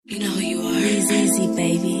You know who you are. It's easy,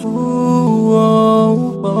 baby. Ooh,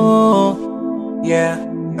 oh, oh, yeah.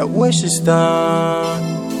 I wish it's done.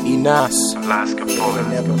 Inas. Alaska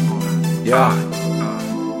boy. Yeah.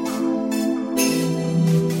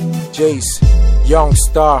 Jace, young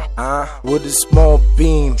star, with a small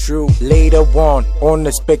beam. True. Later on,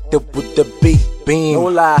 unexpected with the big beam. No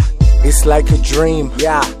lie. It's like a dream.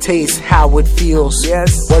 Yeah. Taste how it feels.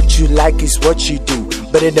 Yes. What you like is what you do.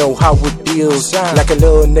 Better know how it feels. Like a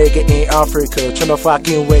little nigga in Africa, tryna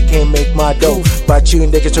fucking work can't make my dough. But you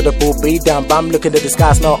niggas to the bull beat down. But I'm looking at the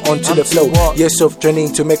skies, not onto the flow. Years of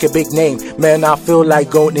training to make a big name. Man, I feel like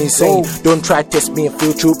going insane. Don't try test me and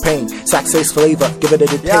feel true pain. Success flavor, give it a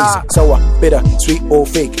taste. Sour, bitter, sweet or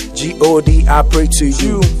fake. G-O-D, I pray to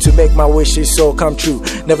you to make my wishes so come true.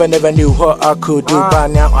 Never knew what I could do. But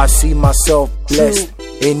now I see myself blessed.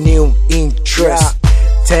 A new interest.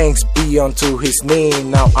 Thanks be unto his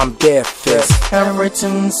name, now I'm dead fast.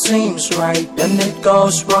 Everything seems right, then it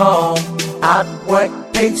goes wrong. I'd work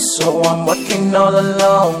pace, so I'm working all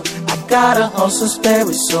alone. I got a hustle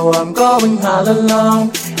spirit, so I'm going all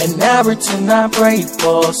along. And everything I pray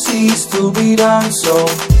for seems to be done. So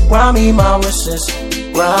grant me my wishes,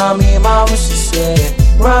 grant me my wishes, yeah.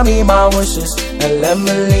 Grant me my wishes, and let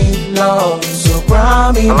me leave alone. So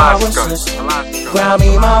grant me my wishes, grant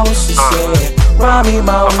me my wishes, yeah. Grant me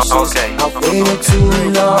my wishes, I've waited too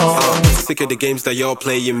long. Sick of the games that y'all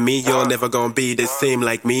playing me. Y'all never gonna be the same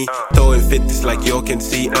like me. Throwing fitness like y'all can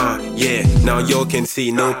see. Yeah, now y'all can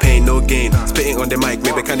see. No pain, no gain. Spitting on the mic,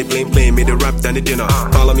 maybe candy plain. Made a rap down the dinner.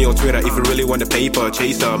 Follow me on Twitter if you really want the paper.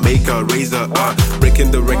 Chaser, maker, razor. Breaking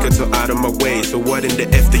the record so out of my way. So what in the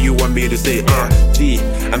F do you want me to say? Gee,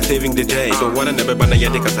 I'm saving the day. So what I never bana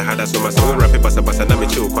yadi cause I had that so my soul rap it basa na me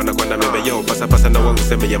chill. Kwana maybe yo pasa na wangu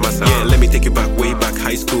send me ya masa. Yeah, let me take you back, way back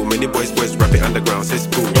high school. Many boys rap it underground, says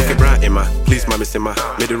school. Okay, bra Emma, please mommy simmer.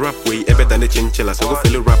 Made the rap way, better than the chinchilla. So go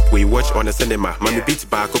feel the rap way, watch on the cinema. Mommy beats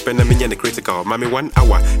back, open a minion critical. Mommy 1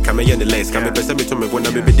 hour, come in the less. Come best me to me when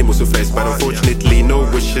I be the most first. But unfortunately, no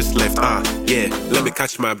wishes left. Yeah, let me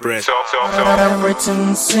catch my breath.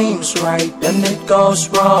 Everything seems right, then it goes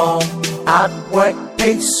wrong. I'd work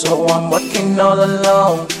pace, so I'm working all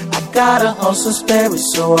alone. I got a hustle spirit,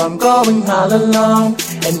 so I'm going all along.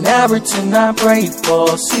 And everything I pray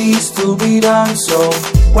for seems to be done. So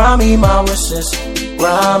grant me my wishes,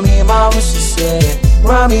 grant me my wishes, yeah.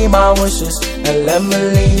 Grant me my wishes, and let me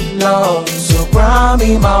leave alone. So grant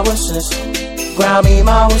me my wishes, grant me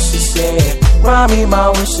my wishes, yeah. Grant me my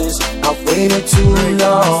wishes, I've waited too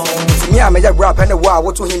long. Me, I'm a rap and a wow,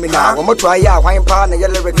 what to him now? One more try, wine pan, and your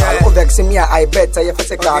lyrical. Oh, vexing me, I bet I have a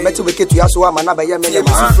second. I met to wicked to Yasua, Manaba, Yammy,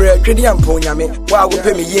 Freddy and Ponyame. Why would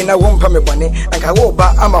pay me in? I won't pay me money. And I walk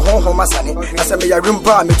back, I'm a home, my sonny. As I may a room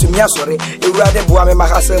palm to me, sorry. You rather boy, my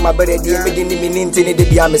hustle, my body, didn't mean to the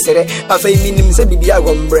Biamisere. I say, meaning, say, be a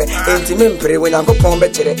gombre, and to me, when I'm going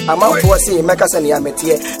better. I'm out to see Macasani, I'm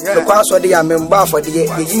here. The password, the amemba for the year,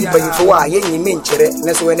 for why you mean,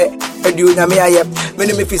 let's win it. I do Namia,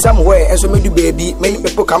 many me somewhere, and so many baby, many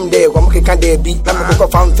people come there, one can there be, I'm a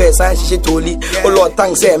found face, and she told me, oh Lord,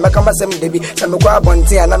 thanks, Macama, baby, some grab one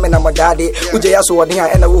tea, and I'm in my daddy, who they are so near,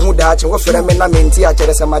 and I won't dodge, what for them, and I'm in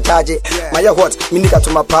theatre, some mataji, my what, minica to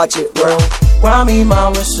my party. Grant me my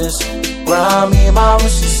wishes, grant me my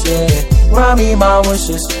wishes, yeah. Grant me my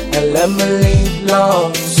wishes, and let me leave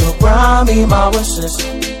alone. So grant me my wishes,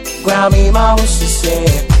 grant me my wishes,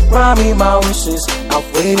 yeah. Grant me my wishes,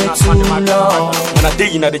 I've waited too long. When I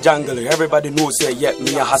dig in the jungle, everybody knows say, yeah,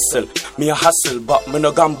 me a hustle, but me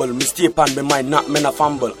no gamble. Me stay pan me mind, not me no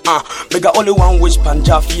fumble. Me got only one wish,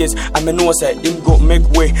 Punjab fears, and me know say, them go make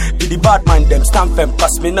way. To the bad mind, them stand firm,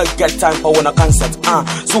 cause me not get time for when I concert.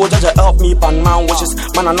 So Jaja help me pan man wishes,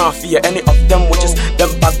 man I not fear any of them wishes. Them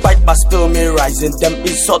backbite, but still me rising. Them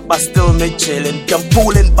insult, but still me chilling. Them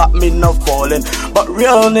pulling, but me not falling. But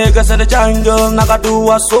real niggas in the jungle, naga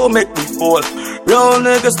do a so make me fall. Real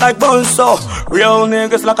niggas like Bonso, real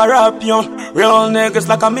niggas like a Rapion, real niggas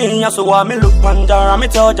like a me, so why me look Pandara, me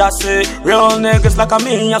tell ya say. Real niggas like a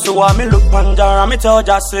me, so why me look Pandara, me tell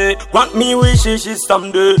ya say. Grant me wishes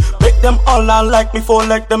someday, make them all out like me, fall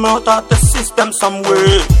like them out of the system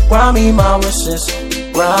somewhere. Grant me my wishes,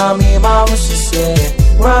 grant me my wishes,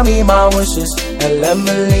 yeah. Grant me my wishes, and let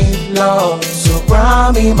me leave alone. So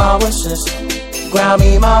grant me my wishes, grant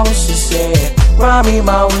me my wishes, yeah. Grant me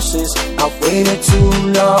my wishes, I've waited too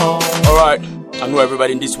long. Alright, I know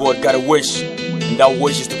everybody in this world got a wish, and that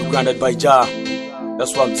wish is to be granted by Jah.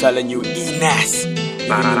 That's what I'm telling you, Inas. Give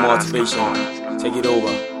me motivation. Take it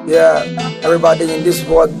over. Yeah, everybody in this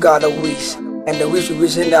world got a wish, and the wish you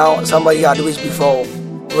wishing now, somebody had a wish before.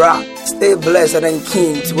 Rap, stay blessed and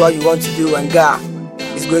keen to what you want to do, and God.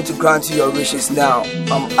 is going to grant you your wishes now.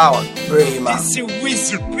 I'm out. Pray, man. It's a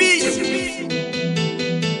wizard.